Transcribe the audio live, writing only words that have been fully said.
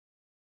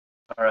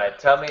All right,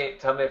 tell me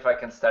if I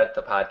can start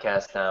the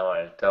podcast now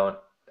or don't.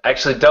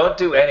 Actually, don't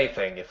do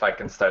anything if I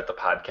can start the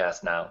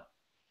podcast now.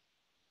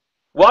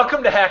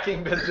 Welcome to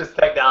Hacking Business We should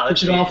all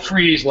Technology.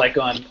 freeze like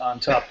on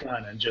Top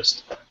Gun and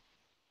just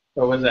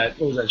what was that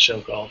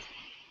show called?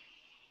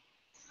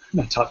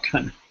 Not Top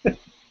Gun. I What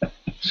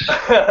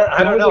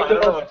don't was know. it I don't know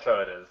called? what show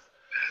it is.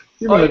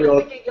 You Oh, remember you're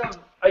the old thinking of.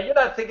 You're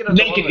not thinking of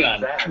the one Naked with Gun.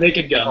 Zach.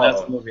 Naked Gun.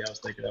 That's the Oh, movie I was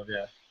thinking of.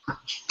 Yeah.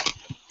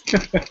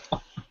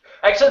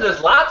 actually,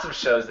 there's lots of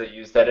shows that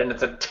use that, and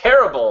it's a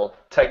terrible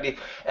technique.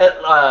 And,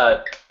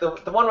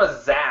 the one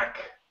with Zach,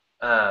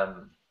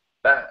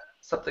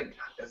 something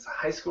is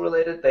high school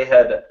related. They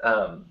had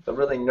the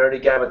really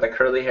nerdy guy with the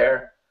curly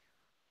hair.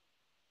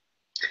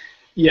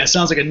 Yeah,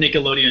 sounds like a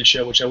Nickelodeon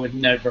show, which I would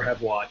never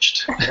have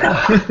watched.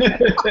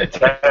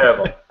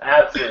 Terrible,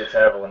 absolutely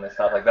terrible when they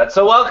stop like that.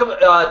 So welcome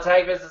to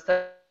Tag Business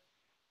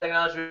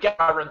Technology. We've got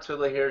Barbara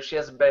Tula here. She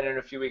hasn't been here in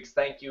a few weeks.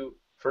 Thank you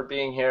for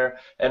being here.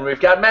 And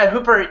we've got Matt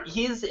Hooper.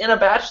 He's in a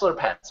bachelor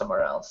pad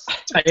somewhere else.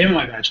 I am in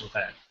my bachelor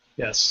pad.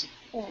 Yes.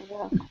 There you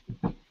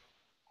go.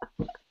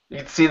 You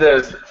can see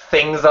there's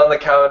things on the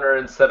counter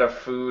instead of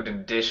food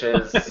and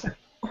dishes.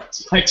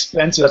 It's my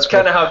expenses That's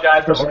kind of how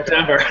guys for are working.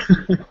 September.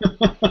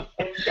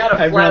 It's got a I've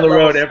been flat on the level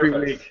road every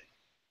surface. week.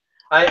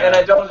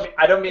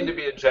 I don't mean to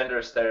be a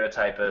gender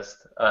stereotypist,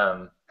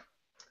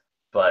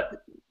 but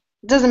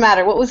It doesn't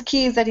matter. What was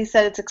key is that he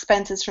said it's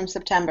expenses from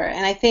September,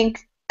 and I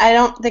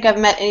don't think I've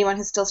met anyone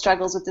who still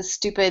struggles with this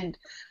stupid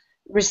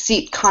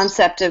receipt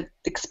concept of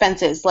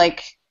expenses.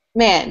 Like,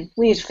 man,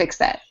 we need to fix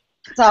that.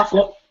 It's awful.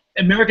 Well,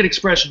 American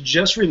Express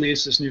just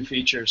released this new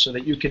feature so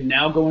that you can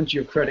now go into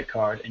your credit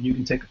card and you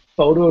can take a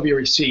photo of your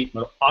receipt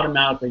and it'll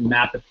automatically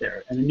map it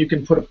there. And then you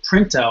can put a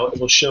printout.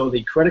 It will show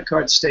the credit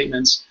card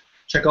statements,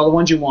 check all the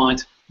ones you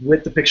want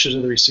with the pictures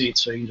of the receipt,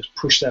 so you can just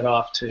push that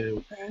off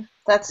to. Okay.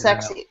 That's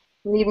sexy.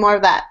 We need more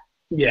of that.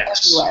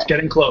 Yes, Everywhere. it's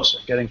getting closer,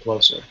 getting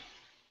closer.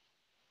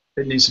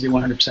 It needs to be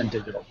 100%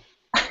 digital.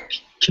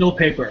 Kill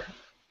paper.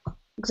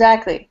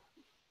 Exactly.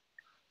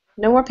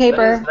 No more that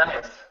paper. is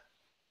nice.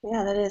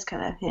 Yeah, that is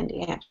kind of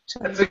handy,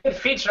 actually. It's a good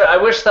feature. I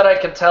wish that I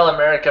could tell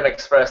American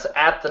Express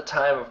at the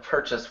time of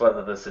purchase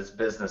whether this is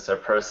business or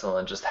personal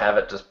and just have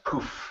it just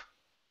poof.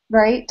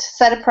 Right?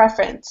 Set a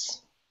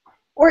preference.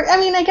 Or, I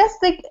mean, I guess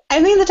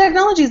the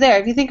technology's there.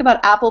 If you think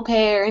about Apple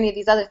Pay or any of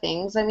these other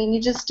things, I mean,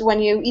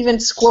 even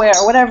Square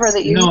or whatever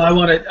that you. No, I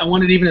want it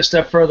even a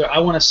step further. I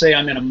want to say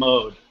I'm in a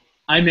mode.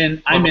 I'm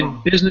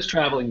in business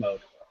traveling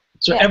mode.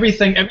 So Yeah.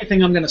 everything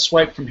I'm going to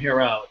swipe from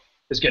here out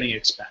is getting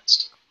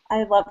expensed.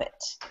 I love it.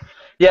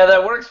 Yeah,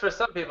 that works for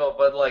some people,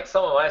 but like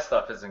some of my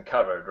stuff isn't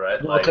covered,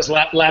 right? Well, Like because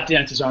lap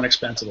dances aren't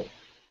expensible.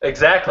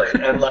 exactly,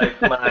 and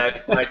like my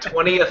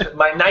 20th,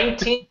 my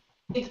 19th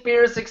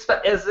beer is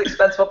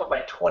expensive, but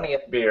my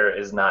 20th beer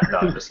is not. No,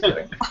 I'm just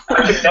kidding.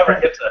 I could never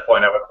get to that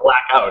point. I would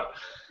black out.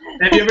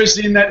 Have you ever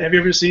seen that? Have you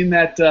ever seen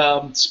that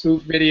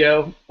spoof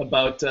video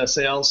about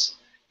sales?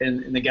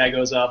 And the guy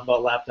goes off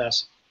about lap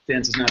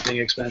dances not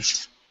being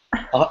expensed.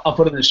 I'll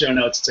put it in the show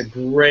notes. It's a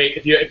great.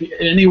 If you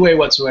in any way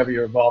whatsoever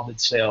you're involved in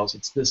sales,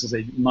 this is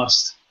a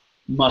must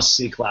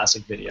see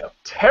classic video.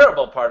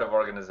 Terrible part of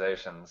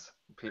organizations.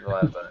 People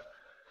have to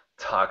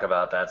talk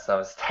about that stuff.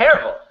 It's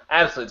terrible,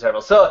 absolutely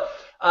terrible. So,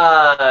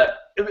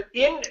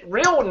 in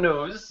real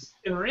news,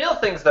 in real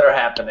things that are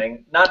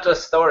happening, not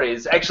just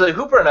stories. Actually,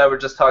 Hooper and I were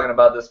just talking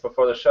about this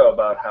before the show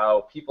about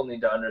how people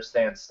need to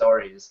understand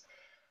stories,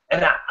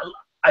 and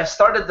I've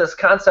started this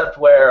concept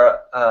where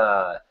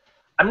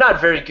I'm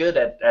not very good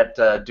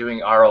at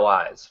doing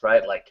ROIs,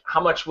 right? Like, how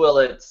much will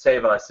it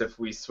save us if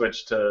we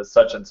switch to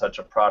such and such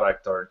a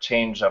product or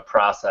change a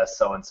process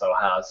so and so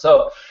has?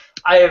 So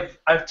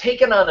I've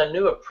taken on a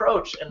new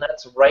approach, and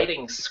that's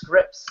writing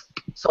scripts.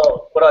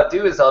 So what I'll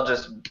do is I'll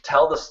just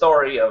tell the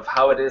story of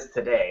how it is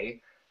today,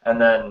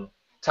 and then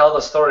tell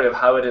the story of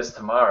how it is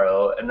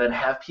tomorrow, and then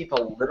have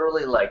people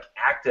literally like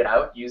act it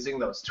out using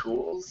those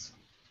tools.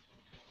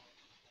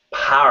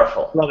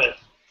 Powerful. Love it.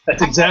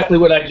 That's exactly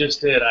what I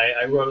just did.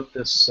 I wrote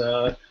this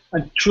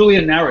truly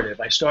a narrative.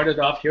 I started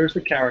off, here's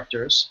the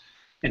characters,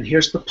 and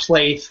here's the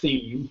play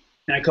theme,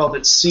 and I called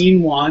it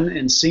Scene 1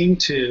 and Scene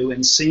 2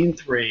 and Scene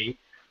 3,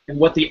 and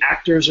what the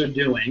actors are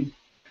doing.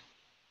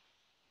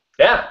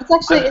 Yeah. It's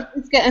actually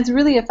it's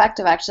really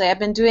effective. Actually, I've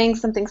been doing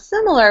something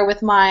similar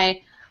with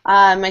my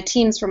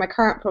teams for my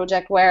current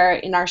project, where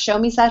in our show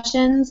me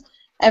sessions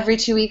every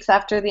 2 weeks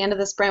after the end of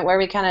the sprint, where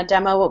we kind of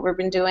demo what we've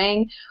been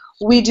doing.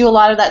 We do a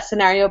lot of that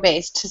scenario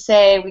based to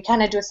say we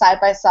kind of do a side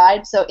by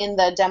side. So in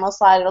the demo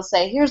slide, it'll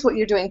say, here's what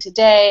you're doing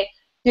today,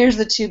 here's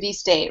the to be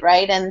state,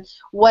 right? And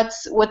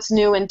what's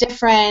new and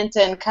different,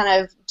 and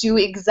kind of do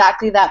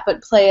exactly that,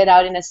 but play it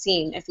out in a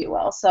scene, if you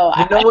will. So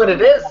You know what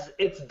it is?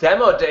 It's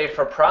demo day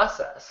for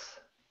process.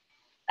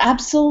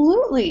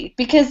 Absolutely,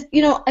 because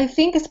I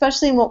think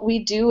especially in what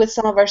we do with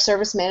some of our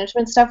service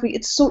management stuff,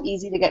 it's so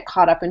easy to get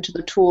caught up into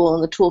the tool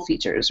and the tool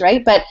features,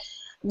 right? But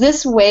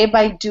this way,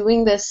 by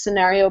doing this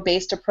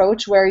scenario-based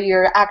approach where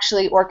you're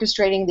actually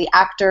orchestrating the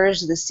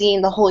actors, the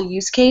scene, the whole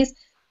use case,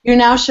 you're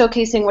now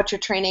showcasing what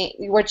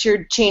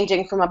you're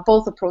changing from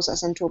both a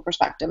process into a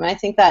perspective. And I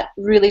think that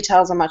really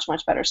tells a much,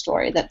 much better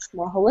story that's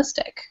more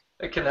holistic.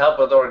 It can help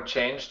with org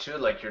change too,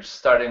 like you're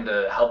starting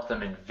to help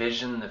them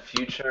envision the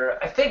future.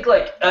 I think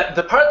like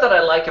the part that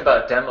I like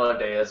about demo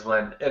day is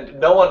when, and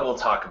no one will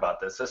talk about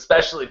this,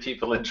 especially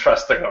people in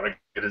trusting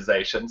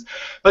organizations,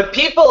 but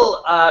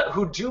people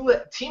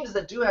teams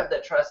that do have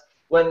that trust,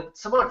 when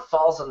someone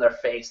falls on their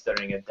face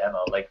during a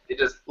demo, like they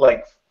just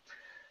like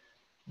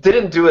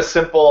didn't do a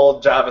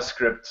simple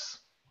JavaScript,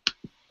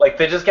 like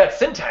they just got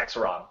syntax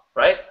wrong,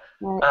 right?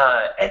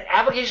 And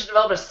application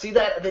developers see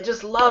that, and they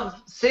just love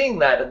seeing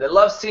that, and they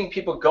love seeing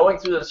people going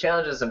through those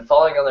challenges and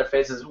falling on their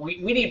faces. We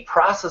need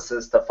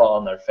processes to fall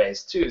on their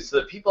face, too, so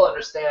that people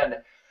understand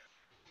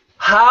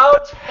how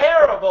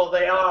terrible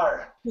they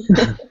are.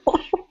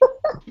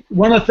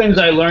 One of the things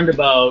I learned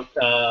about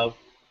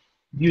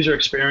user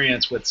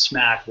experience with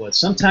Smack was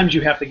sometimes you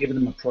have to give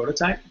them a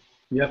prototype.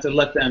 You have to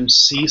let them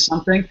see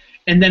something,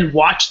 and then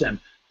watch them.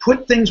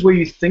 Put things where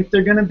you think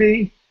they're going to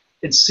be,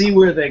 and see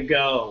where they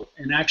go,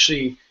 and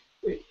actually...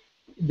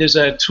 There's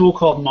a tool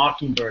called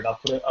Mockingbird. I'll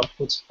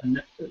put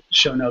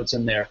show notes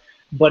in there.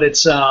 But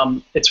it's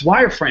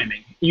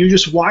wireframing. You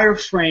just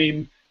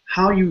wireframe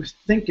how you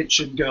think it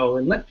should go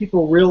and let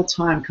people real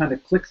time kind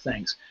of click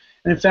things.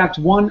 And in fact,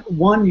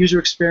 one user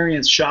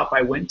experience shop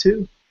I went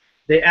to,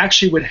 they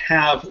actually would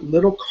have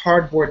little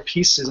cardboard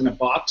pieces in a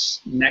box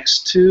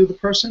next to the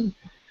person.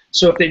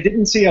 So if they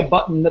didn't see a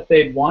button that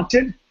they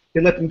wanted,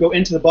 they let them go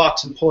into the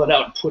box and pull it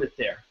out and put it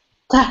there.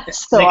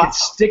 That's so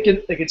awesome.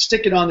 They could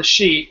stick it on the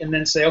sheet and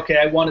then say, okay,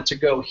 I want it to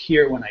go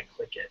here when I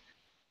click it.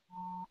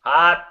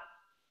 Hot.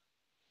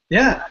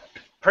 Yeah.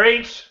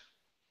 Preach.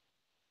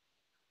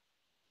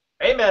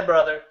 Amen,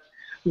 brother.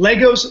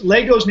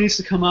 Legos needs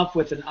to come up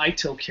with an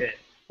ITIL kit,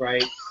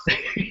 right?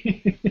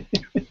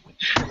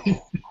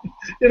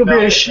 It'll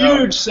be a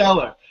huge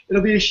seller.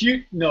 It'll be a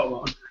huge... No, it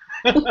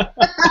won't.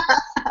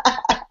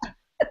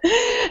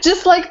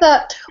 Just like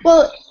that.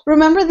 Well,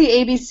 remember the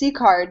ABC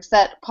cards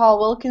that Paul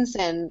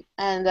Wilkinson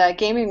and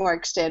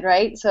GamingWorks did,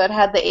 right? So it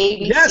had the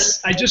ABC. Yes,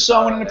 I just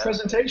saw one in the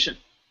presentation.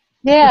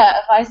 Yeah,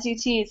 of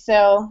ICT.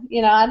 So,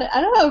 you know, I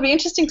don't know. It would be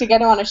interesting to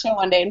get him on a show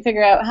one day and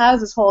figure out how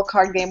is this whole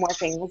card game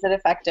working? Is it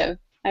effective?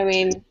 I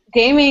mean,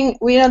 gaming,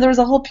 there was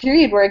a whole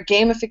period where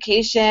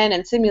gamification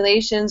and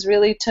simulations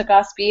really took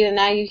off speed, and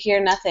now you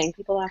hear nothing.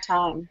 People don't have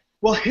time.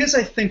 Well, his,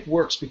 I think,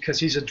 works because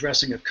he's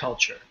addressing a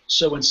culture.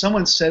 So when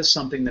someone says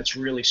something that's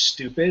really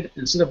stupid,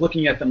 instead of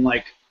looking at them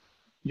like,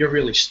 you're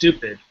really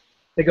stupid,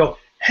 they go,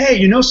 hey,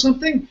 you know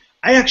something?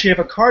 I actually have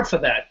a card for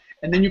that.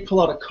 And then you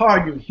pull out a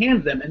card, you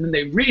hand them, and then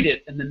they read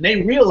it, and then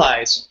they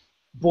realize,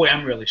 boy,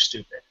 I'm really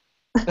stupid.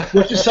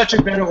 Which is such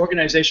a better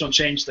organizational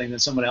change thing than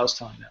someone else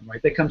telling them, right?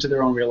 They come to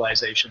their own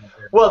realization.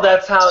 Well,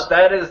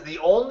 that is the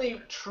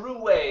only true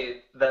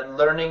way that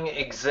learning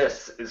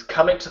exists, is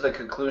coming to the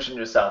conclusion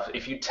yourself.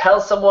 If you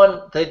tell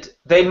someone that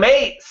they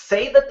may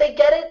say that they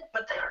get it,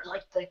 but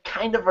they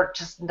kind of are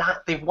just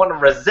not, they want to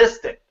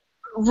resist it.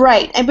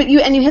 Right, and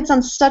you hit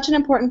on such an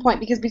important point,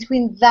 because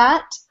between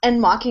that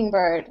and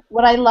Mockingbird,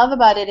 what I love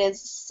about it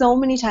is so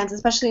many times,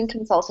 especially in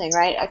consulting,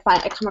 right? I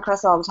come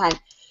across it all the time.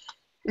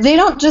 They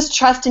don't just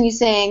trust in you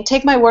saying,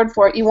 take my word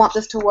for it, you want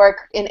this to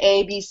work in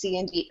A, B, C,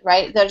 and D,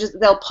 right?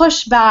 They'll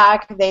push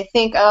back. They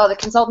think, oh, the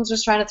consultant's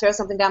just trying to throw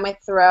something down my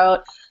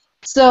throat.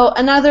 So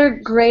another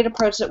great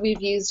approach that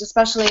we've used,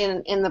 especially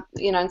in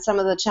some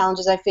of the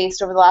challenges I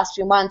faced over the last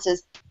few months,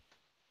 is,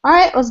 all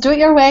right, let's do it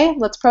your way.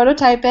 Let's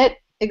prototype it.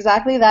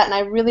 Exactly that, and I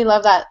really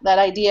love that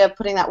idea of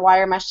putting that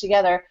wire mesh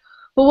together.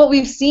 But what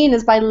we've seen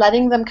is by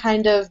letting them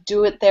kind of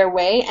do it their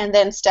way and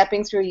then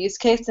stepping through a use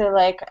case, they're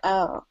like,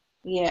 oh,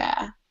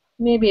 yeah,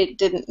 maybe it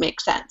didn't make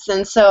sense.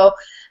 And so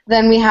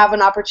then we have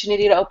an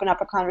opportunity to open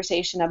up a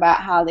conversation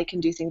about how they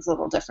can do things a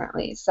little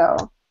differently. So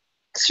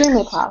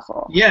extremely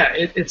powerful. Yeah,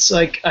 it's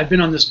like I've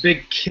been on this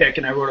big kick,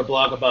 and I wrote a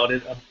blog about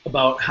it,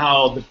 about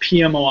how the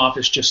PMO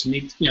office just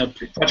needs,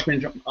 project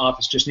management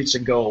office just needs to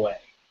go away.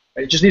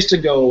 Right? It just needs to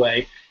go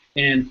away.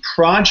 And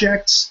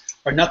projects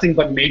are nothing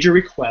but major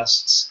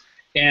requests,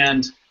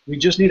 and we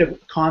just need a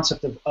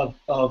concept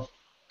of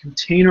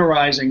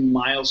containerizing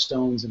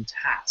milestones and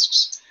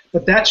tasks.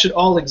 But that should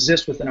all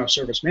exist within our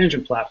service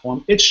management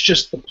platform. It's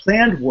just the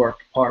planned work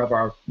part of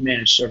our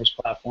managed service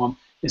platform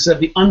instead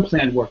of the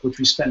unplanned work, which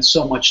we spend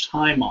so much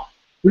time on.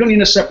 We don't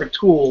need a separate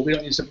tool. We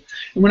don't need separate.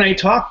 And when I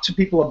talk to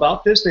people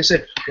about this, they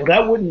say, well,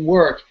 that wouldn't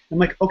work. I'm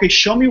like, okay,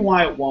 show me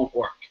why it won't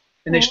work.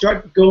 And they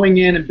start going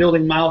in and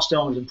building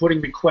milestones and putting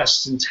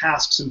requests and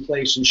tasks in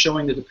place and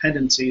showing the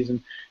dependencies.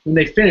 And when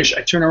they finish,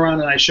 I turn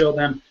around and I show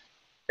them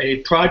a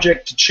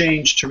project to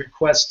change to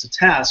request to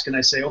task, and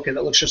I say, okay,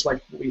 that looks just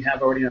like what we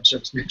have already in our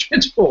service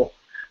management tool.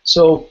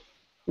 So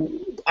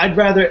I'd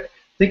rather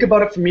think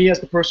about it for me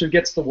as the person who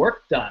gets the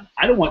work done.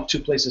 I don't want two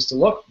places to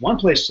look, one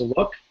place to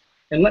look,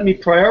 and let me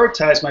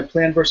prioritize my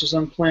planned versus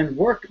unplanned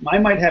work. I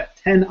might have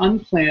 10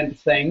 unplanned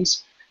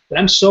things that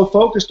I'm so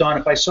focused on,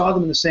 if I saw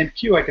them in the same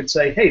queue, I could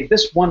say, hey,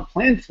 this one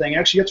planned thing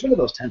actually gets rid of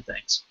those 10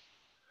 things.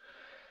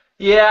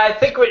 Yeah, I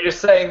think what you're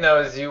saying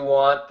though is you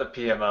want the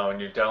PMO and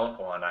you don't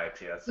want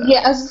ITSM.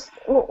 Yes.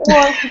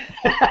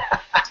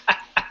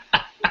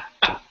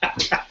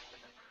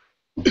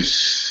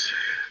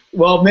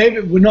 Well,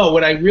 maybe no.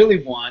 What I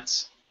really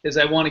want is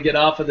I want to get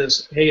off of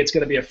this. Hey, it's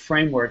going to be a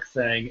framework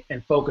thing,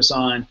 and focus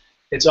on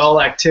it's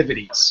all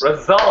activities.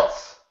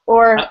 Results.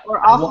 Or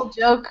awful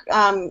joke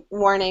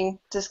warning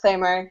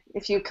disclaimer.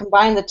 If you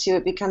combine the two,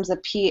 it becomes a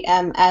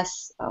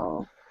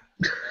PMSO.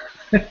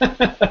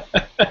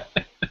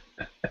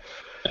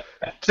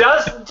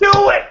 Just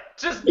do it.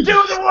 Just do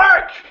the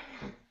work.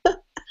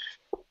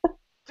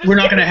 We're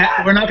not gonna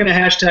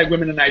hashtag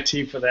women in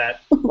IT for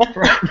that.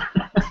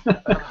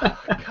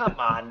 Come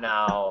on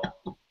now.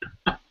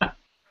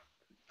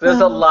 There's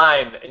a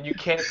line, and you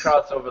can't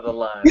cross over the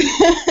line.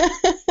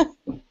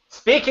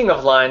 Speaking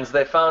of lines,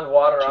 they found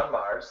water on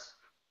Mars.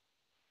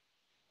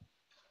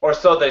 Or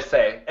so they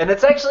say. And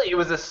it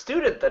was a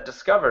student that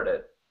discovered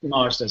it.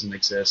 Mars doesn't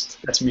exist.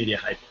 That's media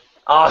hype.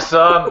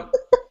 Awesome.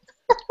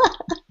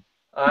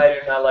 I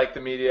do not like the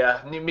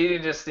media. The media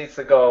just needs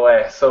to go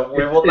away. So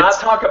we will not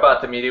talk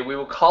about the media. We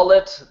will call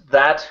it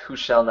That Who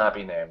Shall Not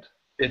Be Named.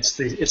 It's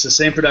the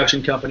same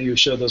production company who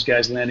showed those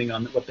guys landing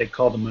on what they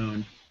call the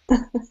moon.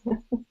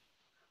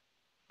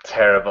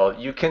 Terrible.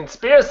 You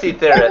conspiracy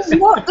theorists.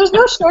 There's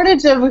no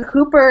shortage of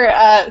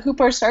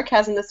Hooper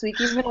sarcasm this week.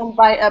 Even on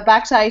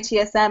Back to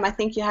ITSM, I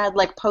think you had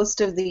like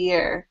post of the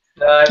year.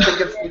 No, I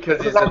think it's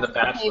because he's in the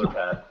bachelor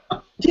pad.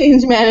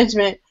 Change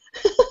management.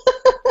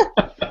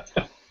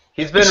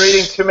 He's been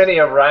reading too many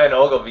of Ryan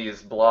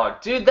Ogilvy's blog.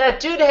 Dude,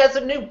 that dude has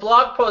a new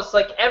blog post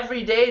like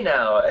every day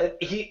now.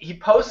 He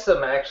posts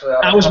them actually.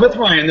 I was with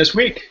Ryan this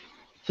week.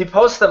 He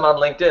posts them on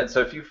LinkedIn, so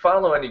if you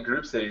follow any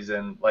groups that he's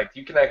in, like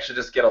you can actually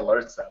just get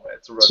alerts that way.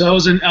 So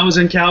I was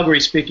in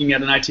Calgary speaking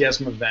at an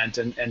ITSM event,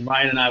 and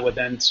Ryan and I would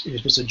then he was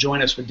supposed to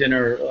join us for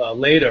dinner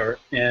later,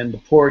 and the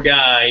poor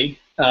guy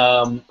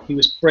he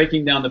was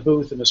breaking down the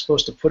booth and was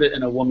supposed to put it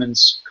in a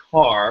woman's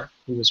car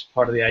who was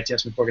part of the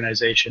ITSM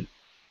organization,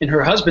 and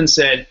her husband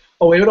said,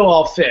 "Oh, it'll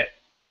all fit,"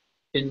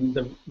 and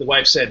the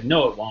wife said,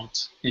 "No, it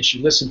won't," and she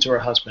listened to her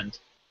husband.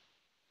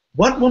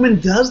 What woman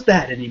does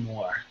that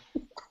anymore?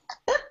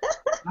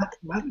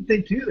 Why would they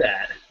do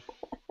that?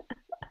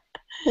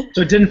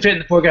 So it didn't fit,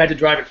 and the poor guy had to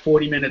drive it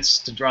 40 minutes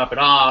to drop it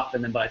off,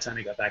 and then by the time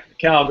he got back to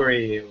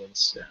Calgary, it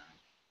was...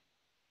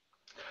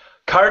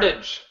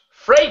 Cartage.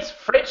 Freight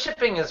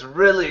shipping is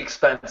really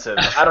expensive.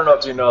 I don't know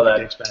if you know that.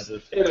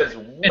 Expensive. It is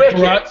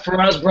wicked.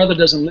 For us, brother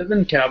doesn't live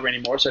in Calgary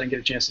anymore, so I didn't get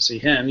a chance to see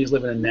him. He's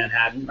living in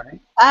Manhattan, right?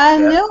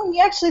 No, he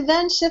actually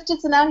then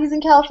shifted, so now he's in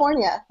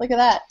California. Look at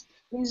that.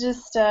 He's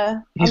just...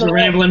 he's a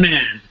rambling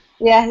man.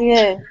 Yeah, he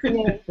is.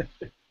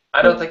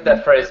 I don't think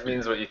that phrase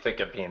means what you think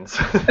it means.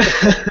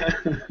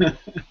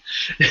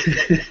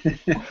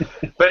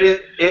 But in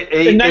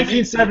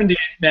 1970, it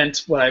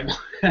meant what I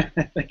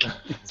think it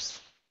means.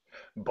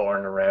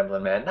 Born a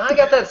Rambling Man. Now I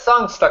got that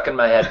song stuck in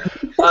my head.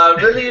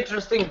 Really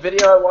interesting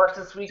video I watched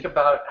this week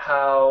about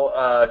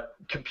how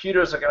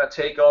computers are going to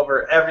take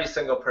over every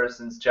single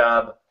person's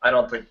job. I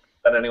don't think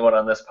that anyone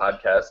on this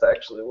podcast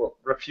actually will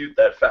refute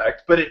that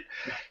fact. But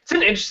it's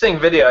an interesting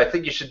video. I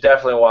think you should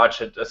definitely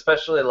watch it,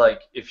 especially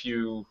like if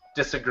you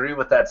disagree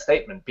with that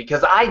statement,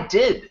 because I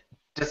did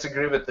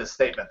disagree with this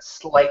statement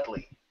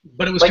slightly.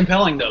 But it was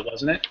compelling, though,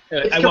 wasn't it?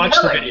 I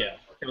watched the video.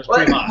 It was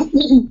pretty hot.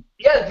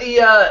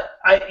 Yeah,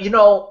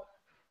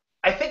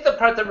 I think the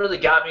part that really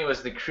got me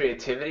was the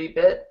creativity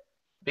bit,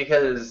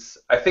 because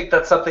I think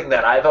that's something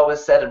that I've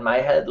always said in my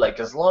head, like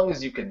as long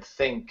as you can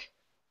think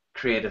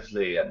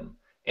creatively and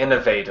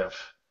innovative,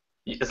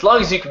 as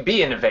long as you can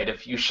be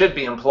innovative, you should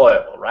be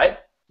employable, right?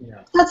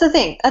 Yeah. That's the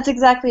thing. That's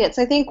exactly it.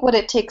 So I think what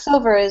it takes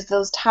over is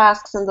those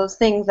tasks and those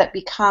things that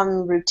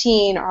become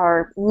routine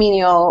or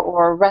menial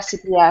or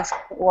recipe-esque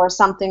or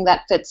something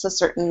that fits a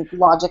certain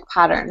logic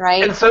pattern,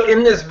 right? And so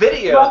in this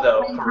video,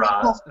 though,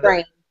 Faraz,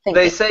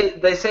 they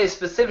say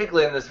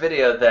specifically in this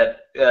video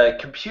that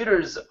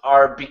computers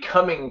are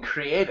becoming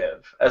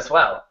creative as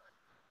well.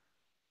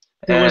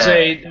 There was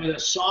a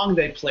song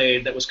they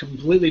played that was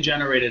completely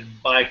generated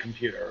by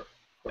computer.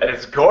 And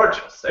it's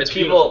gorgeous. It's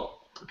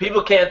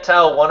people can't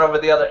tell one over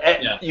the other.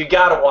 And yeah. You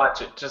gotta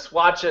watch it. Just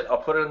watch it. I'll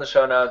put it in the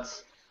show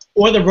notes.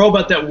 Or the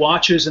robot that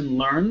watches and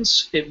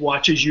learns. It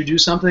watches you do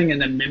something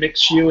and then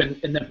mimics you, and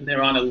then from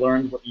there on it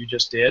learns what you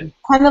just did.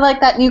 Kind of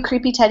like that new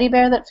creepy teddy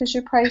bear that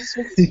Fisher Price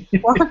just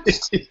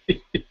watched.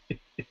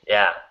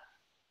 Yeah.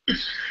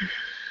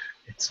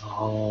 It's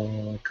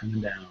all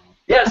coming down.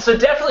 Yeah, so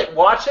definitely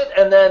watch it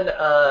and then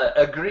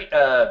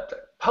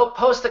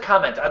post a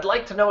comment. I'd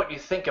like to know what you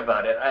think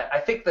about it. I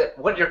think that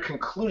what your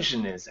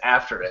conclusion is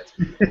after it.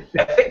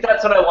 I think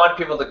that's what I want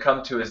people to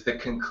come to, is the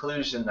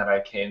conclusion that I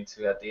came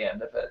to at the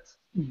end of it.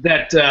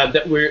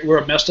 That we're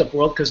a messed up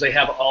world because they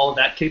have all of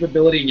that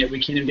capability, and yet we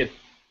can't even get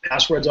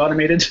passwords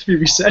automated to be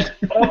reset.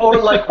 Or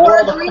like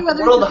world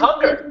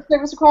hunger.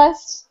 Service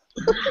request.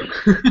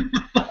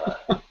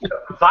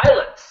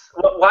 Violence.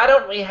 Why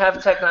don't we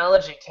have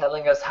technology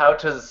telling us how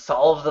to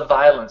solve the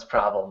violence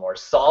problem or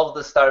solve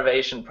the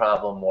starvation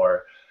problem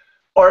or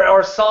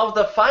or solve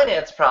the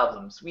finance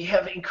problems. We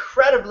have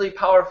incredibly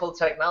powerful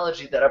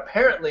technology that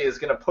apparently is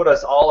going to put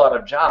us all out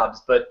of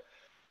jobs, but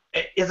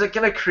is it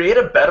going to create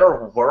a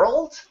better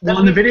world? Well,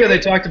 in the video they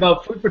talked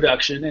about food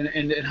production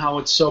and how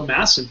it's so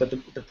massive, but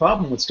the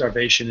problem with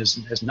starvation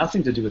has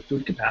nothing to do with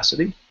food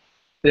capacity.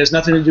 It has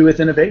nothing to do with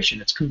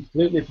innovation. It's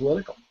completely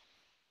political.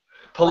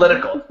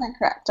 Political. 100%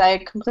 correct. I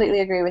completely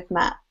agree with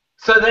Matt.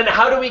 So then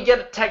how do we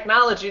get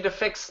technology to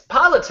fix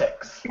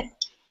politics?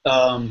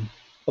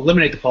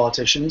 Eliminate the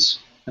politicians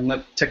and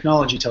let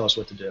technology tell us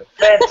what to do.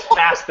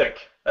 Fantastic.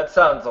 That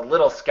sounds a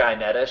little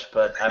Skynet-ish,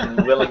 but I'm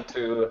willing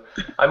to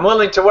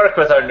work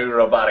with our new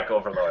robotic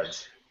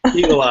overlords.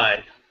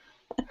 Eagle-eyed.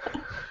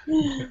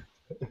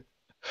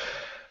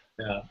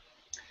 Yeah.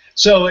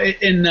 So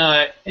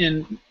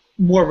in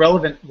more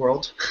relevant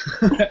world,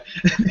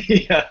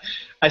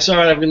 I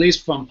saw a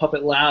release from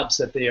Puppet Labs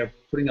that they are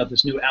putting out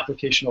this new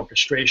application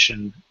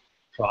orchestration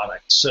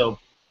product. So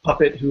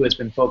Puppet, who has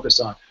been focused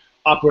on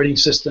operating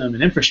system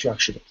and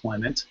infrastructure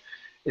deployment,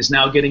 is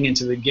now getting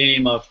into the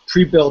game of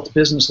pre-built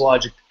business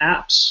logic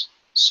apps.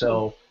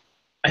 So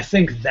I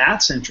think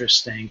that's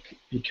interesting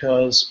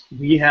because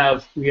we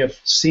have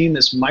seen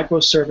this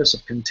microservice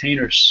of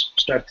containers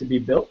start to be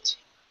built.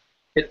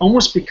 It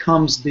almost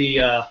becomes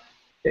the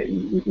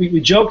we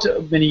joked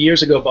many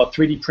years ago about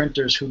 3D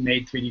printers who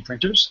made 3D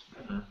printers.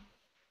 Mm-hmm.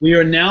 We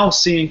are now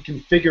seeing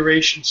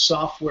configuration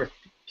software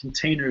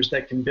containers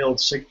that can build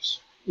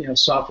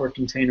software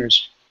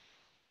containers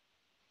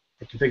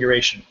for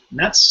configuration. And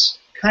that's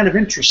kind of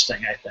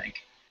interesting, I think.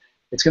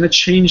 It's going to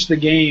change the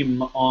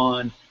game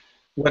on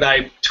what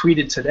I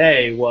tweeted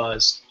today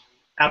was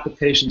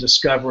application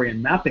discovery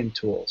and mapping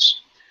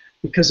tools.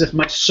 Because if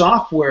my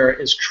software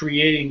is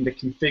creating the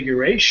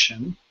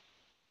configuration,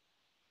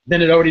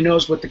 then it already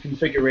knows what the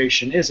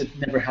configuration is. It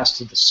never has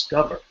to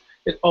discover.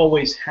 It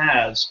always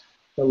has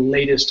the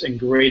latest and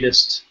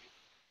greatest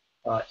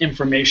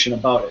information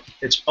about it.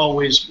 It's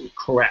always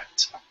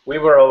correct. We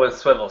were always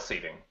swivel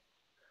seating.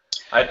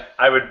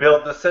 I would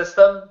build the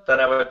system,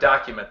 then I would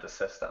document the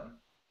system.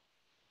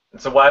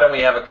 And so why don't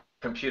we have a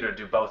computer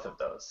do both of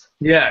those?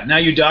 Yeah, now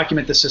you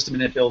document the system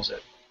and it builds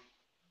it.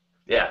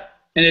 Yeah.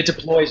 And it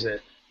deploys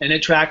it, and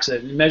it tracks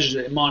it, and measures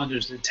it, it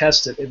monitors it, it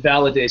tests it, it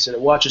validates it, it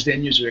watches the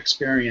end user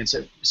experience,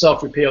 it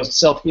self-repairs, it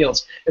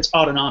self-heals. It's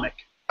autonomic.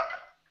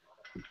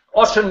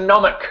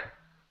 Autonomicon.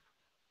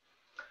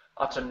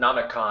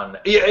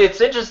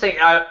 It's interesting.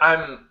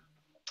 I'm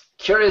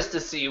curious to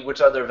see which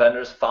other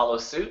vendors follow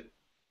suit.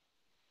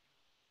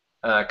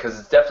 Because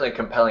it's definitely a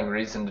compelling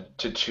reason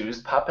to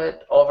choose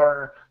Puppet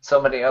over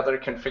so many other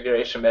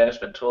configuration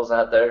management tools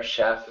out there,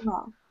 Chef.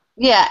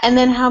 Yeah, and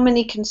then how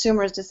many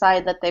consumers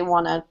decide that they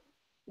want to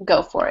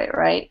go for it,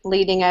 right?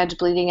 Leading edge,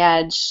 bleeding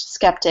edge,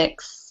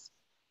 skeptics.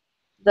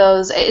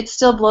 It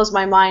still blows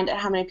my mind at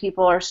how many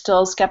people are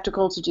still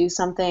skeptical to do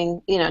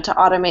something, to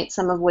automate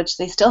some of which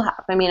they still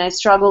have. I mean, I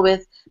struggle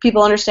with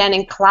people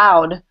understanding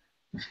cloud.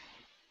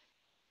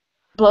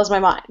 Blows my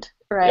mind,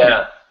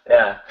 right?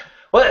 Yeah.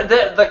 Well,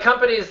 the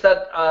companies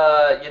that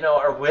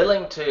are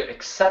willing to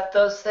accept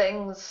those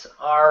things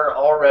are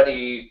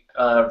already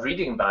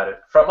reading about it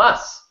from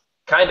us,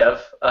 kind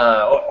of,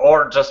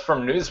 or just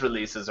from news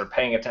releases or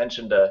paying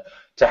attention to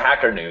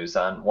Hacker News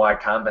on Y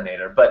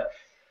Combinator. But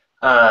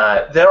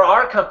there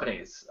are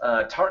companies.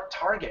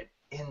 Target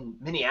in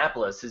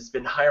Minneapolis has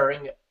been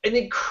hiring an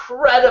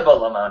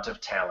incredible amount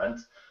of talent.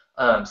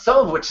 Some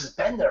of which has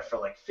been there for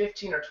like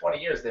 15 or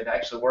 20 years. They've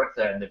actually worked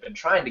there, and they've been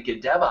trying to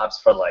get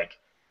DevOps for like.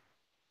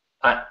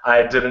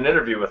 I did an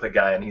interview with a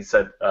guy, and he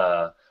said,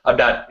 I'm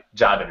not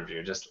job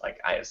interview, just like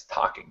I was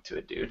talking to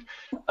a dude.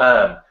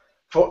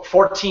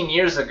 14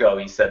 years ago,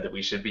 he said that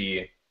we should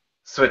be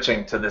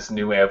switching to this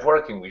new way of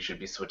working. We should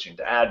be switching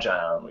to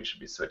Agile, and we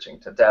should be switching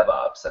to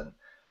DevOps. And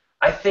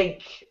I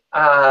think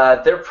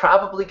they're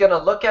probably going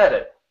to look at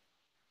it.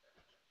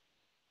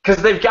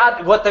 Because they've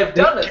got what they've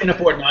done. They can't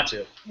afford not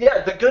to.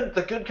 Yeah,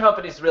 the good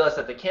companies realize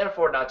that they can't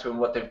afford not to, and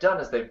what they've done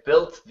is they've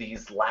built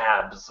these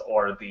labs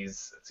or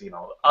these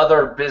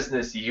other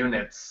business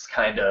units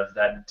kind of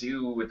that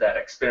do that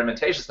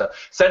experimentation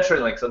stuff.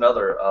 CenturyLink's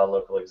another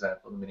local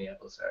example in the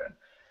Minneapolis area.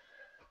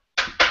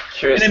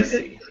 Curious to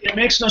see. It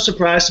makes no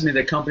surprise to me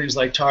that companies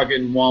like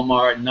Target and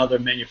Walmart and other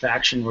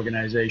manufacturing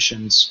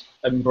organizations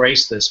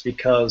embrace this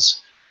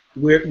because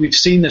we've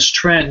seen this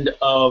trend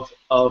of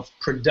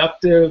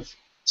productive,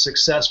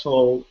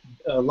 successful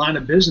line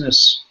of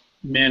business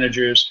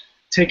managers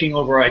taking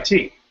over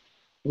IT.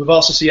 We've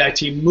also seen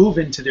IT move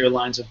into their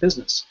lines of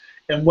business.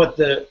 And what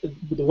the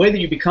way that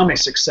you become a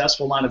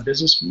successful line of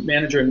business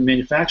manager in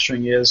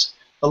manufacturing is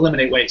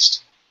eliminate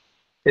waste.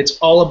 It's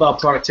all about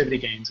productivity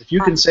gains. If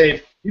you can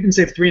save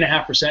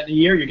 3.5% a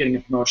year, you're getting a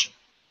promotion.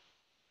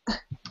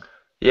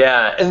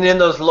 Yeah, and in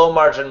those low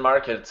margin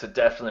markets, it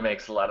definitely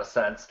makes a lot of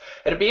sense.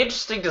 It'd be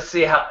interesting to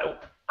see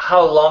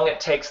how long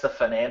it takes the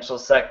financial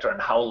sector and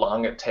how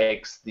long it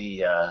takes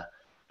the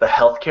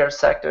healthcare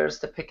sectors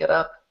to pick it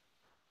up.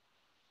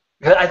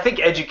 I think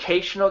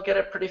education will get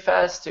it pretty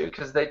fast too,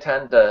 because they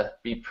tend to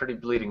be pretty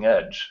bleeding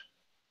edge.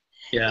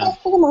 Yeah.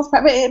 For the most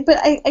part,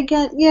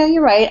 again, yeah,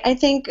 you're right. I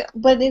think,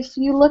 but if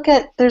you look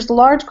at, there's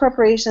large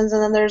corporations,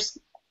 and then there's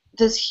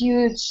this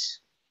huge,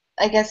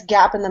 I guess,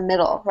 gap in the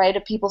middle, right,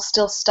 of people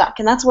still stuck,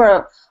 and that's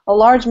where a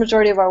large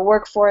majority of our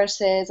workforce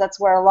is. That's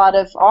where a lot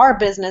of our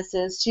business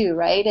is too,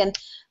 right? And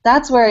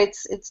that's where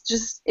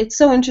it's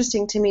so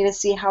interesting to me to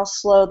see how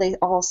slow they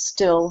all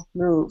still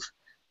move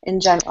in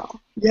general.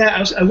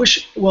 Yeah, I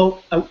wish.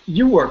 Well,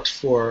 you worked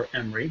for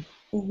Emory.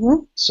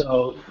 Mm-hmm.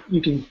 So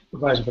you can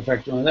provide some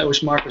perspective on that. I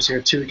wish Mark was here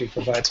too. He could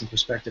provide some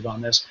perspective on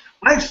this.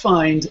 I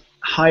find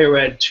higher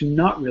ed to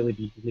not really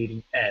be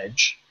leading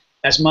edge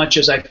as much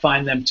as I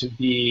find them to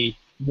be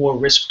more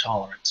risk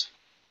tolerant.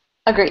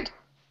 Agreed.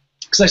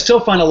 Because I still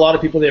find a lot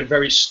of people they're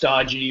very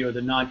stodgy, or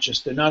they're not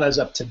as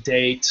up to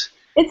date.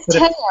 It's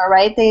tenure,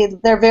 right?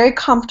 They're very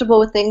comfortable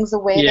with things the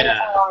way they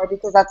are,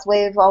 because that's the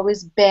way they've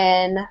always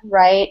been,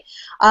 right?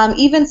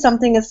 Even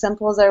something as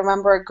simple as, I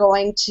remember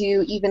going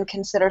to even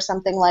consider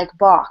something like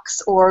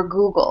Box or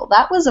Google.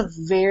 That was a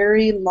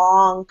very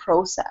long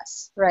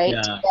process, right?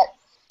 Yeah.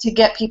 To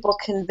get people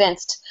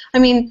convinced. I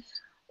mean,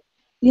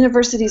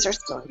 universities are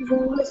still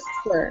using list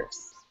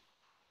serves.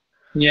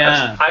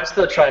 Yeah. I'm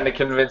still trying to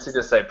convince you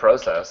to say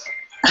process.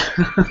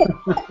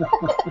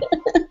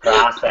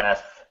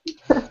 Process.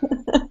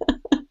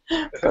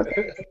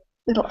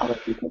 It'll always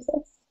be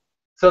process.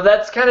 So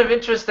that's kind of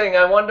interesting.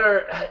 I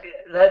wonder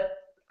that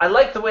I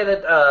like the way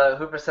that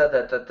Hooper said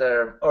that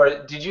they're,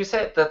 or did you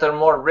say that they're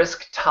more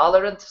risk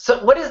tolerant?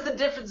 So what is the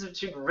difference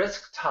between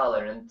risk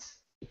tolerant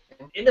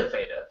and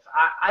innovative?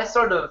 I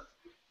sort of,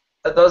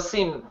 those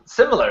seem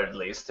similar, at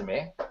least to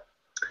me.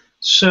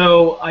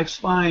 So I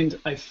find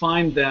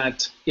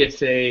that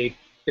if a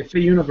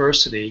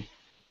university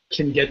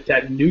can get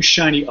that new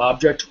shiny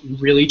object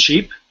really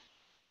cheap,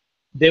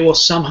 they will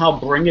somehow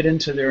bring it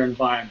into their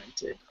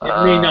environment. It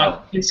may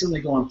not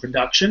instantly go in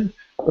production,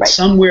 but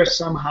somewhere,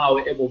 somehow,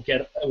 it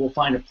will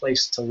find a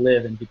place to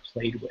live and be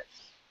played with,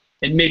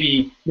 and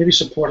maybe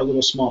support a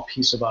little small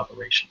piece of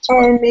operations.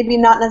 And maybe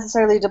not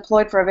necessarily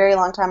deployed for a very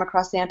long time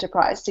across the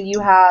enterprise. So you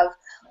have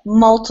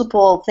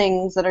multiple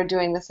things that are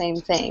doing the same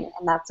thing,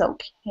 and that's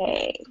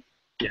okay.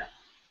 Yeah.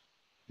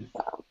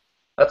 So.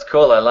 That's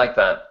cool. I like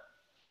that.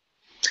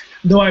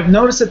 Though I've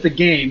noticed that the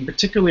game,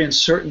 particularly in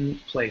certain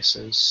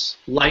places,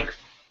 like,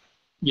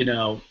 in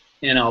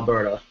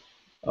Alberta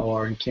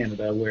or in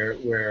Canada,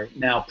 where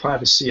now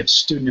privacy of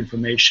student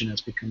information has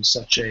become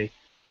such a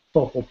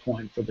focal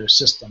point for their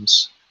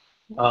systems,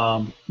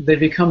 they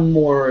become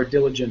more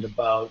diligent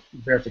about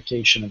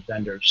verification of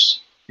vendors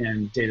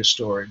and data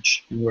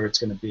storage and where it's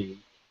going to be.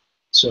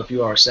 So if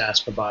you are a SaaS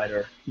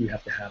provider, you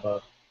have to have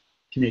a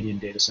Canadian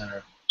data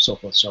center, so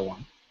forth, so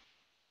on.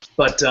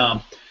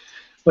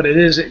 But it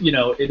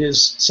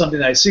is something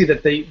that I see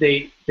that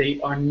they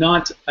are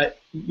not.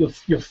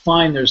 You'll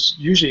find there's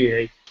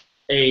usually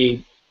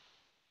a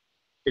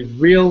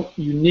real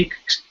unique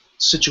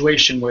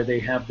situation where they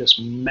have this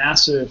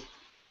massive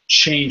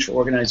change for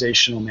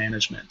organizational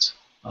management.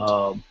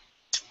 And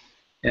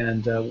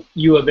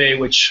U of A,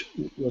 which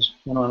was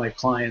one of my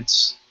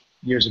clients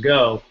years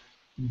ago,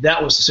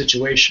 that was the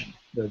situation.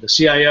 The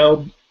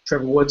CIO,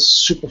 Trevor Woods,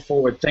 super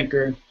forward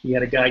thinker. He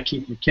had a guy,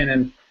 Keith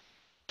McKinnon,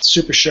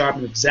 super sharp,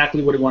 and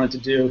exactly what he wanted to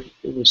do.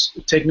 It was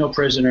take no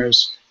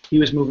prisoners. He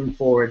was moving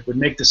forward, would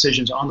make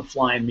decisions on the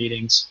fly in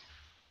meetings,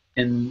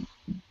 and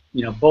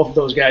both of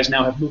those guys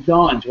now have moved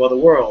on to other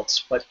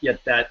worlds, but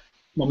yet that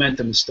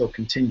momentum is still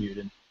continued,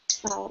 and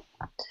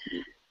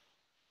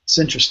it's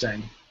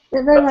interesting.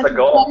 That's the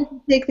goal. If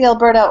you take the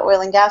Alberta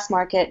oil and gas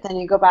market, then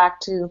you go back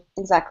to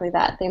exactly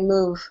that. They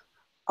move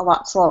a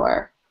lot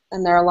slower,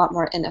 and they're a lot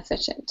more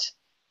inefficient.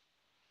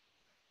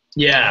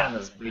 Yeah.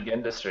 Those big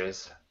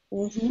industries.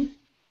 Mm-hmm.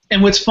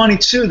 And what's funny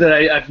too that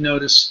I've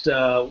noticed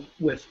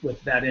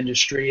with that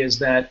industry is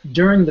that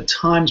during the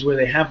times where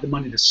they have the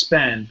money to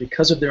spend,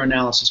 because of their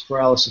analysis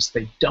paralysis,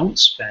 they don't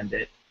spend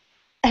it.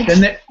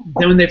 Then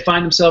when they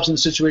find themselves in the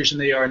situation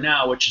they are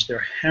now, which is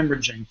they're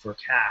hemorrhaging for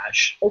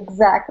cash.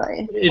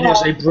 Exactly. It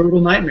is a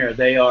brutal nightmare.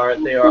 They're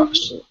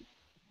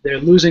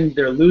losing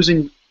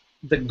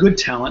the good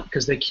talent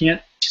because they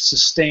can't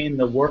sustain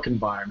the work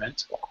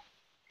environment.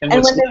 And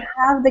when they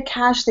have the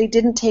cash, they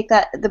didn't take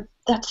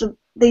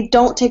they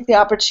don't take the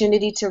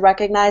opportunity to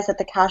recognize that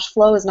the cash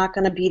flow is not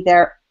going to be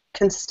there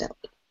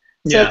consistently.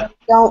 So they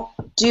don't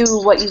do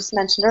what you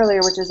mentioned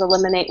earlier, which is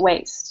eliminate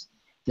waste.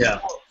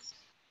 Yeah.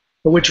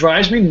 But what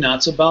drives me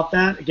nuts about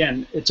that,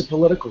 again, it's a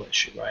political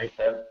issue, right?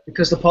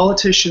 Because the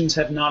politicians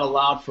have not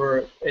allowed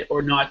for,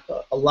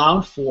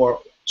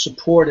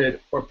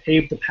 supported, or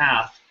paved the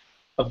path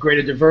of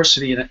greater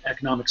diversity in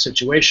economic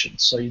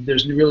situations. So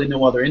there's really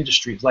no other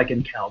industries like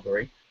in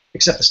Calgary,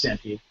 except the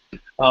Stampede.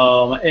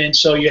 And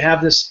so you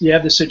have this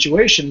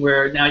situation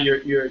where now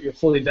you're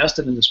fully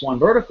vested in this one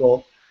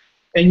vertical,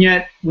 and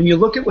yet when you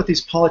look at what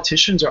these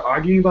politicians are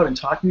arguing about and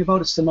talking about,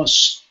 it's the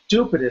most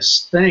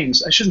stupidest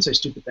things. I shouldn't say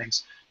stupid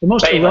things. The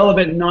most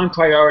irrelevant,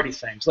 non-priority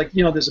things. Like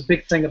there's a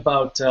big thing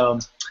about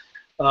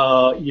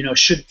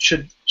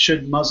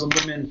should Muslim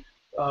women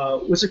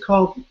what's it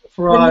called?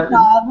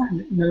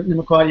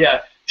 Niqab,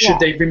 yeah. should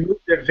they remove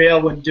their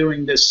veil when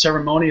doing this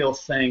ceremonial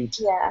thing?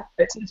 Yeah.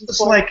 It's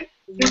just like,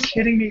 are you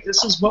kidding me?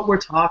 This is what we're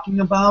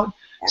talking about?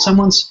 Yeah.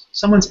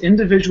 Someone's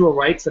individual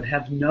rights that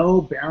have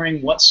no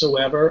bearing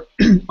whatsoever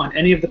on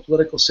any of the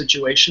political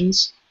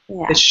situations.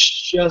 Yeah. It's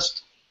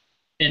just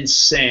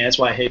insane. That's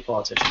why I hate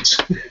politicians.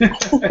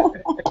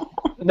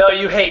 No,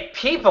 you hate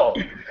people.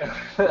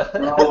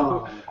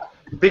 Oh.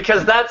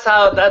 Because that's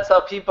how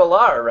people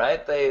are,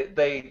 right?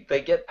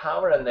 They get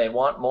power and they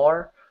want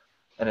more,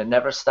 and it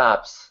never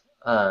stops.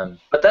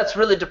 But that's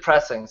really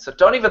depressing. So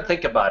don't even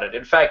think about it.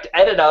 In fact,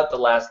 edit out the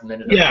last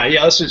minute. Yeah,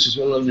 let's just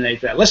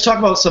eliminate that. Let's talk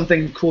about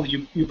something cool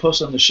you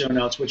posted on the show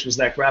notes, which was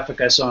that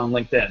graphic I saw on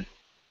LinkedIn.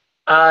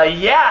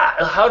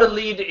 Yeah, how to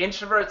lead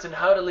introverts and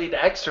how to lead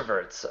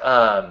extroverts.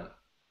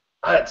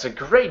 It's a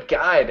great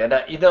guide, and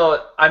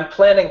I'm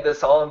planning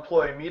this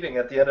all-employee meeting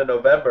at the end of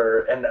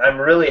November, and I'm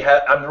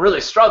really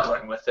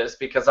struggling with this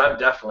because I'm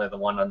definitely the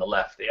one on the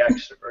left, the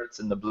extroverts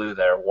in the blue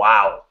there.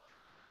 Wow.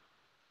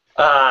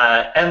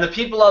 And the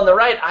people on the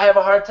right, I have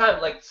a hard time.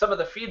 Like, some of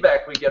the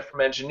feedback we get from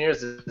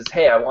engineers is,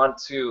 hey, I want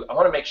to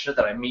make sure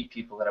that I meet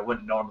people that I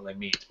wouldn't normally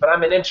meet, but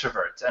I'm an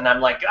introvert, and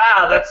I'm like,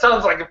 that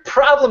sounds like a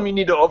problem you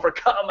need to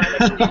overcome.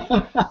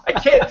 I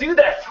can't do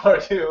that for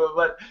you,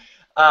 but.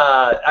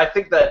 I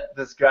think that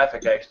this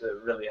graphic actually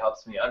really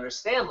helps me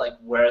understand like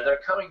where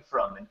they're coming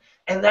from,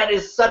 and that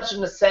is such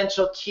an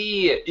essential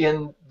key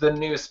in the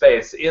new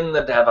space, in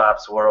the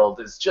DevOps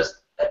world, is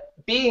just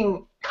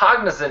being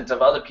cognizant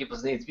of other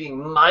people's needs, being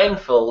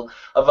mindful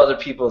of other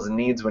people's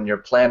needs when you're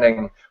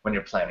planning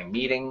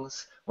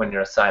meetings, when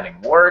you're assigning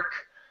work,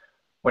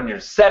 when you're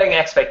setting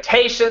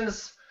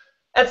expectations,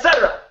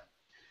 etc.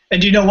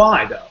 And do you know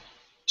why though?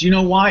 Do you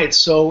know why it's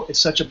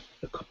such a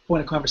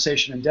point of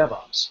conversation in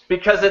DevOps?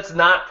 Because it's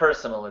not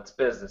personal, it's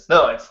business.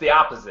 No, it's the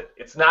opposite.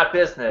 It's not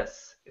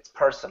business, it's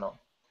personal.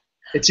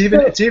 It's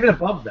even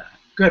above that.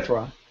 Go ahead,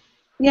 Farah.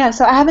 Yeah,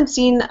 so I haven't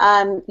seen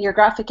your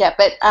graphic yet,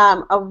 but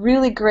a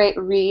really great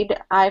read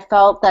I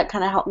felt that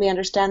kind of helped me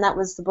understand that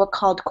was the book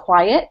called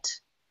Quiet.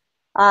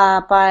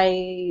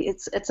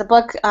 It's a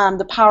book,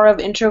 The Power of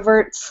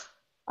Introverts.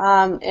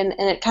 And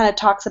it kind of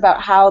talks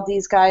about how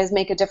these guys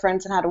make a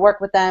difference and how to work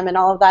with them and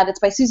all of that. It's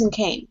by Susan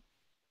Cain.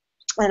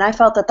 And I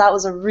felt that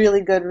was a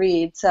really good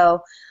read.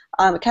 So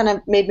it kind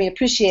of made me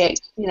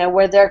appreciate,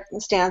 where their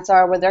stance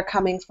are, where they're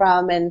coming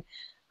from, and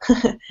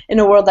in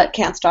a world that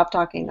can't stop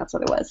talking. That's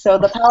what it was. So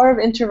the power of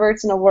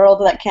introverts in a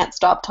world that can't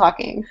stop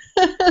talking.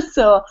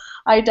 So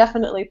I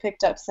definitely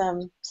picked up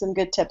some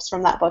good tips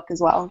from that book as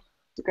well.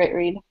 It's a great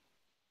read.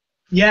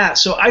 Yeah,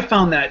 so I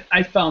found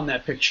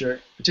that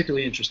picture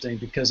particularly interesting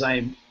because I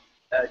am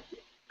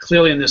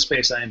clearly in this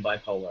space. I am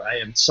bipolar. I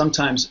am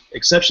sometimes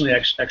exceptionally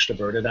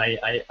extroverted.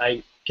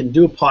 I can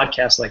do a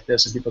podcast like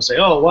this, and people say,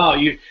 "Oh, wow,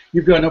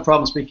 you've got no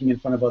problem speaking in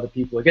front of other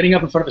people or getting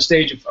up in front of a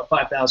stage of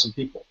 5,000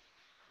 people."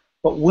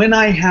 But when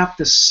I have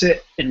to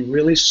sit and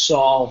really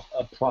solve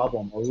a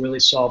problem or really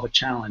solve a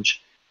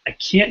challenge, I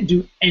can't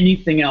do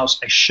anything else.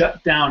 I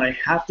shut down. I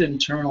have to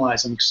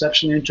internalize. I'm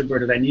exceptionally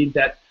introverted. I need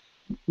that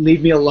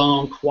leave me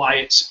alone,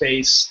 quiet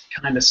space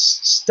kind of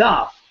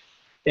stuff.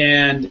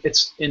 And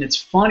it's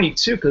funny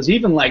too, because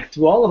even like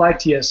through all of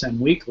ITSM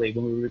Weekly,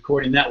 when we were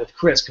recording that with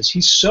Chris, because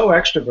he's so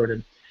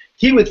extroverted,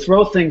 he would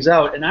throw things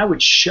out and I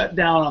would shut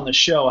down on the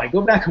show. I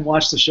go back and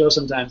watch the show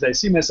sometimes. I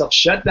see myself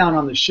shut down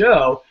on the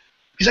show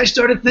because I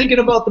started thinking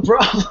about the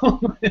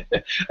problem.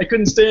 I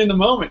couldn't stay in the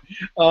moment.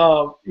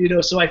 So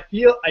I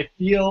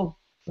feel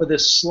for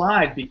this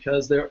slide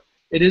because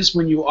it is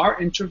when you are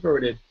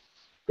introverted,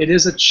 it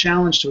is a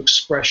challenge to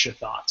express your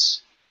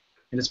thoughts,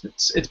 and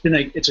it's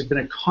been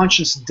a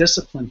conscious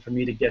discipline for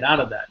me to get out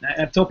of that.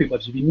 And I've told people,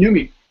 if you knew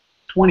me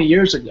 20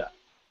 years ago,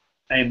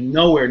 I am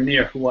nowhere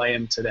near who I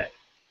am today,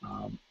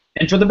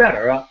 and for the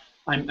better.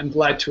 I'm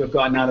glad to have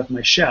gotten out of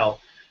my shell,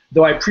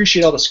 though I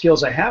appreciate all the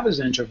skills I have as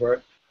an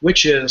introvert,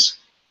 which is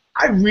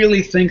I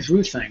really think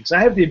through things. I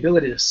have the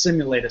ability to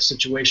simulate a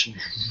situation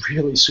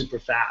really super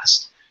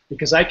fast,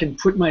 because I can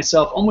put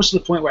myself almost to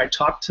the point where I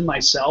talk to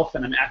myself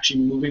and I'm actually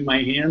moving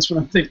my hands when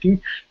I'm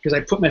thinking, because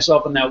I put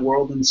myself in that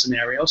world and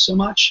scenario so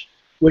much,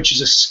 which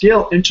is a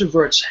skill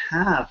introverts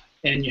have,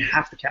 and you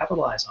have to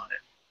capitalize on it.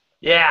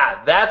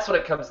 Yeah, that's what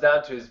it comes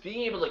down to, is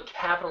being able to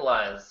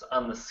capitalize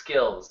on the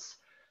skills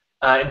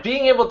and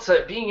being able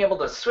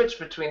to switch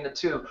between the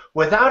two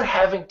without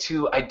having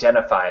to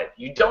identify it.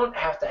 You don't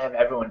have to have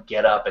everyone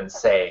get up and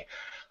say,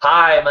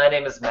 "Hi, my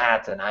name is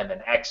Matt and I'm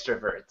an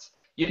extrovert."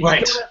 You don't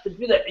have to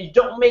do that. You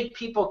don't make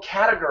people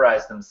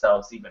categorize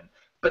themselves even,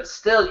 but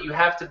still you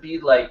have to be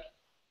like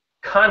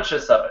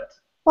conscious of it.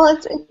 Well,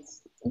 it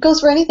goes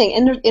for anything.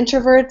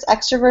 Introverts,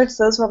 extroverts,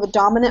 those who have a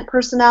dominant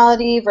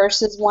personality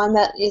versus one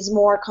that is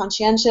more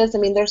conscientious. I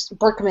mean, there's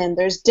Berkman,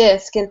 there's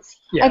DISC, and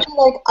yeah. I feel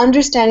like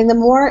understanding the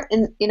more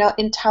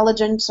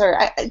intelligence, or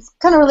it's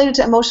kind of related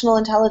to emotional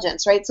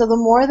intelligence, right? So the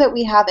more that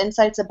we have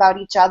insights about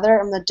each other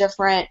and the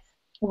different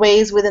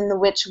ways within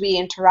which we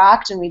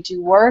interact and we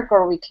do work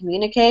or we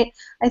communicate,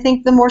 I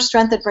think the more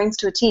strength it brings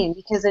to a team,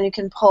 because then you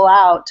can pull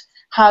out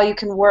how you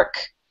can work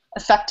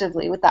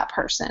effectively with that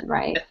person,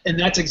 right? And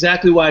that's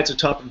exactly why it's a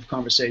topic of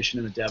conversation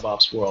in the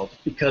DevOps world.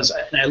 Because,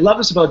 and I love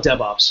this about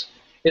DevOps,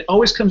 it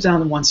always comes down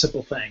to one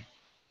simple thing: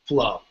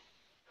 flow.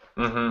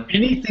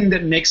 Anything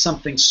that makes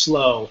something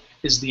slow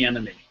is the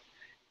enemy.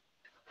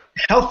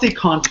 Healthy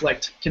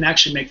conflict can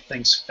actually make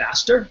things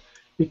faster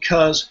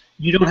because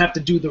you don't have to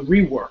do the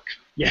rework.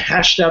 You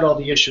hashed out all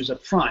the issues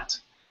up front.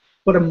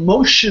 But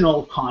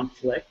emotional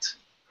conflict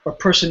or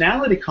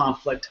personality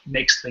conflict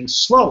makes things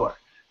slower.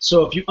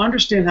 So if you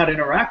understand how to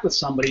interact with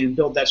somebody and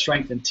build that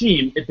strength in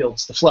team, it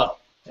builds the flow.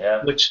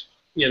 Yeah. Which,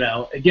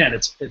 again,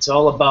 it's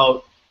all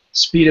about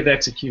speed of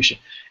execution.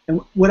 And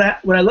what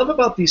I love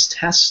about these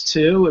tests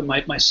too, and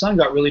my son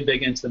got really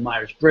big into the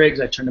Myers-Briggs.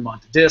 I turned him on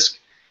to DISC,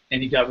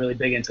 and he got really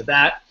big into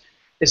that,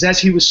 is as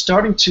he was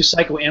starting to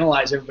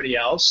psychoanalyze everybody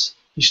else,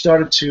 he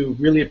started to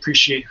really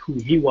appreciate who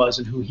he was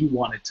and who he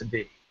wanted to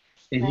be.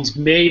 And he's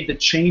made the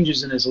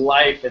changes in his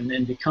life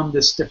and become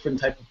this different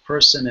type of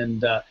person.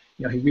 And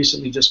he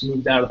recently just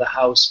moved out of the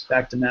house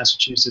back to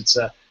Massachusetts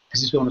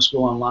because he's going to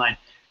school online.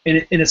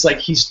 And it's like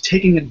he's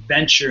taking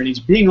adventure and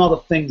he's being all the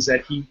things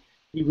that he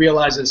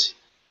realizes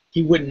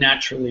he wouldn't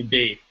naturally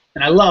be.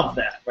 And I love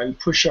that, right? We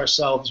push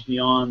ourselves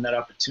beyond that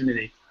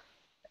opportunity.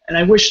 And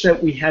I wish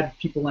that we had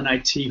people in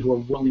IT who are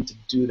willing to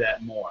do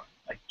that more.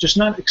 Like just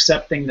not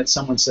accepting that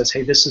someone says,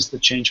 hey, this is the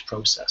change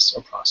process,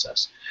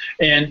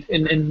 and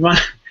run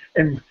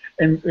and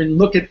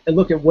look at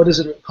what is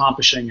it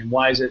accomplishing and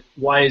why is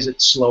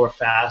it slow or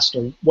fast,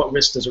 or what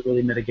risk does it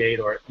really mitigate,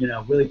 or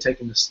really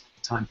taking this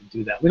time to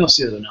do that. We don't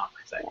see it enough,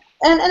 I think.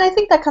 And I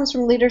think that comes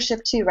from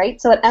leadership too,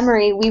 right? So at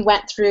Emory, we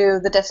went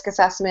through the DISC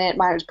assessment,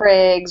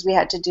 Myers-Briggs, we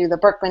had to do the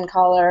Berkman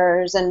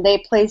colors, and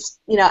they placed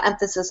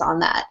emphasis on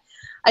that.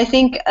 I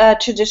think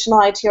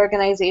traditional IT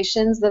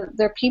organizations,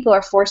 their people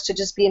are forced to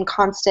just be in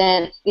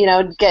constant,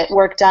 get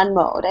work done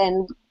mode,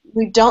 and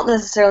we don't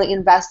necessarily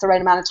invest the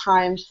right amount of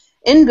time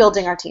in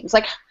building our teams.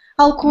 Like,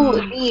 how cool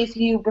would it be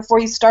if before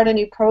you start a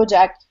new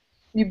project,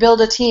 you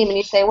build a team and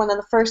you say one of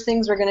the first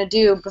things we're going to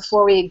do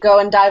before we go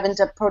and dive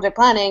into project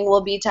planning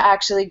will be to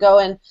actually go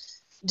and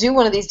do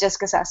one of these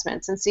DISC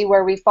assessments and see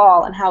where we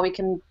fall and how we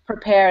can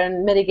prepare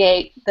and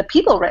mitigate the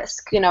people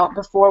risk,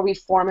 before we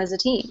form as a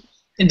team.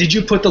 And did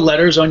you put the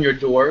letters on your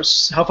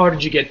doors? How far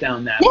did you get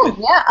down that?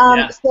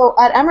 Yeah. So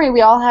at Emory,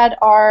 we all had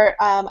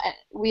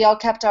we all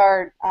kept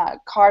our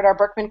our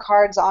Berkman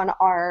cards on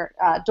our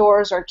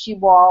doors or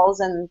cube walls,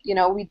 and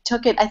we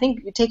took it. I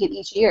think we take it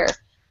each year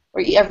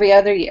or every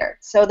other year.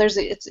 So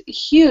it's a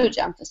huge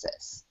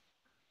emphasis.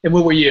 And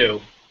what were you?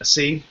 A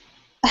C?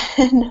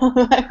 No,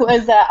 I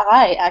was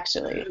I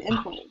actually an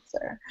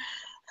influencer.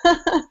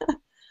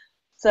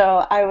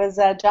 So I was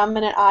a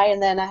dominant I,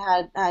 and then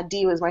I had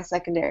D was my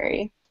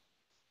secondary.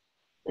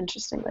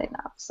 Interestingly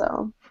enough,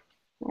 so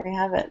there you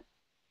have it.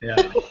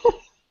 Yeah.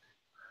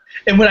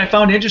 And what I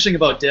found interesting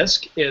about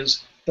DISC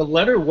is the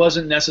letter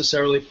wasn't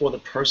necessarily for the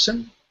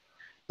person.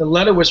 The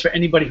letter was for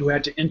anybody who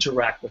had to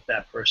interact with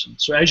that person.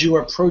 So as you were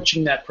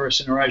approaching that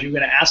person, or as you were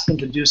going to ask them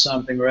to do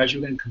something, or as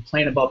you were going to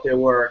complain about their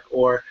work,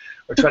 or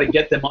try to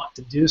get them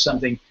to do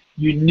something,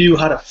 you knew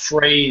how to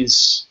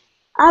phrase.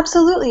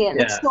 Absolutely, and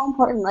it's so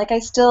important. Like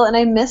I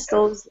miss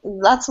those.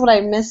 That's what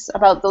I miss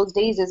about those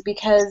days, is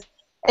because.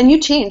 And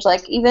you change,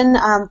 like even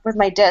with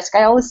my DISC,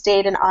 I always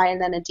stayed an I and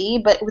then a D,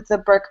 but with the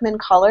Berkman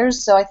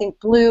colors, so I think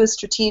blue is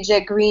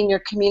strategic, green your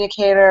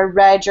communicator,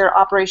 red your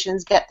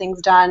operations get things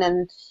done,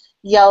 and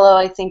yellow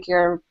I think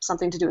you're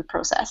something to do with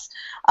process.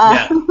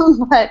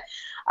 But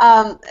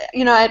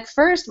at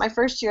first, my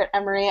first year at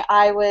Emory,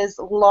 I was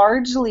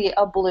largely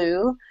a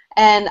blue,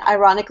 and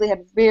ironically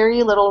had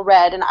very little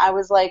red, and I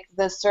was like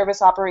the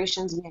service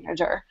operations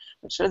manager,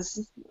 which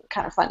was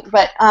kind of funny.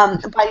 But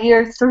by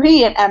year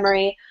 3 at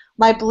Emory,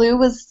 my blue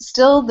was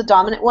still the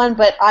dominant one,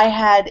 but I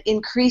had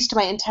increased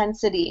my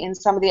intensity in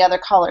some of the other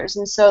colors,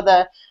 and so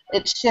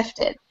it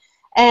shifted.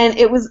 And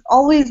it was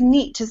always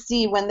neat to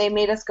see when they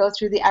made us go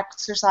through the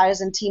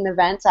exercise and team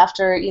events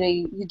after,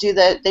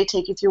 they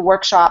take you through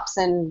workshops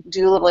and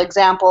do little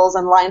examples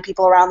and line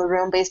people around the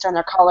room based on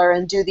their color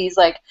and do these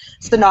like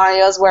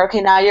scenarios where, okay,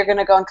 now you're going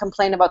to go and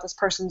complain about this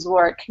person's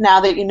work.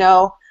 Now that you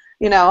know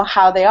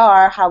how they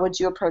are, how would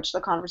you approach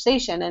the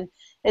conversation? And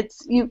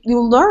it's you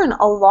learn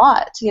a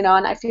lot, and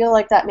I feel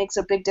like that makes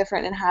a big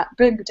difference in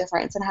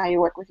how you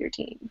work with your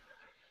team.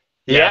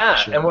 Yeah,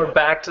 sure. And we're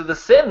back to the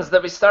Sims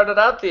that we started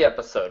out the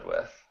episode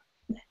with.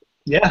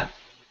 Yeah.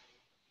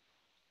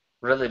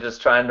 Really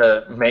just trying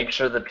to make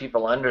sure that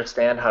people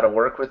understand how to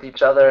work with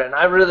each other. And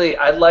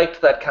I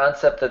liked that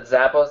concept that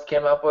Zappos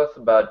came up with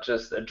about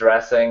just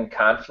addressing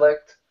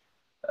conflict.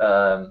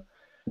 And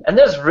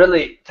there's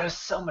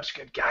so much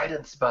good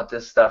guidance about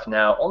this stuff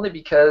now, only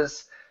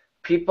because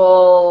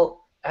people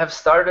have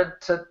started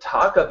to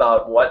talk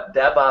about what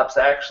DevOps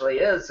actually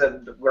is,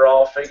 and we're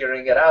all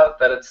figuring it out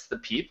that it's the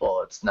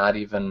people. It's not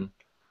even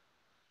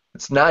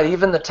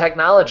the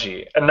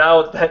technology. And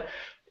now that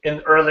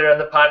earlier in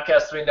the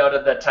podcast we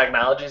noted that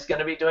technology is going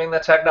to be doing the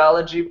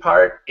technology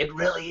part, it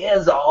really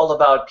is all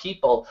about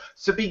people.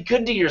 So be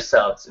good to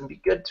yourselves and be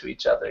good to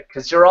each other,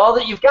 because you're all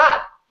that you've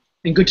got.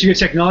 And good to your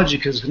technology,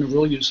 because it's going to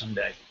rule you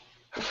someday.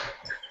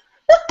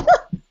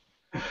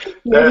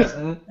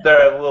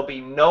 There will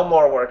be no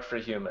more work for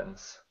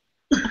humans.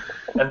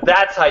 And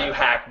that's how you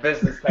hack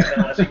business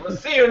technology. We'll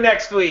see you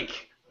next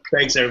week.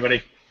 Thanks,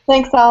 everybody.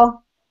 Thanks,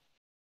 all.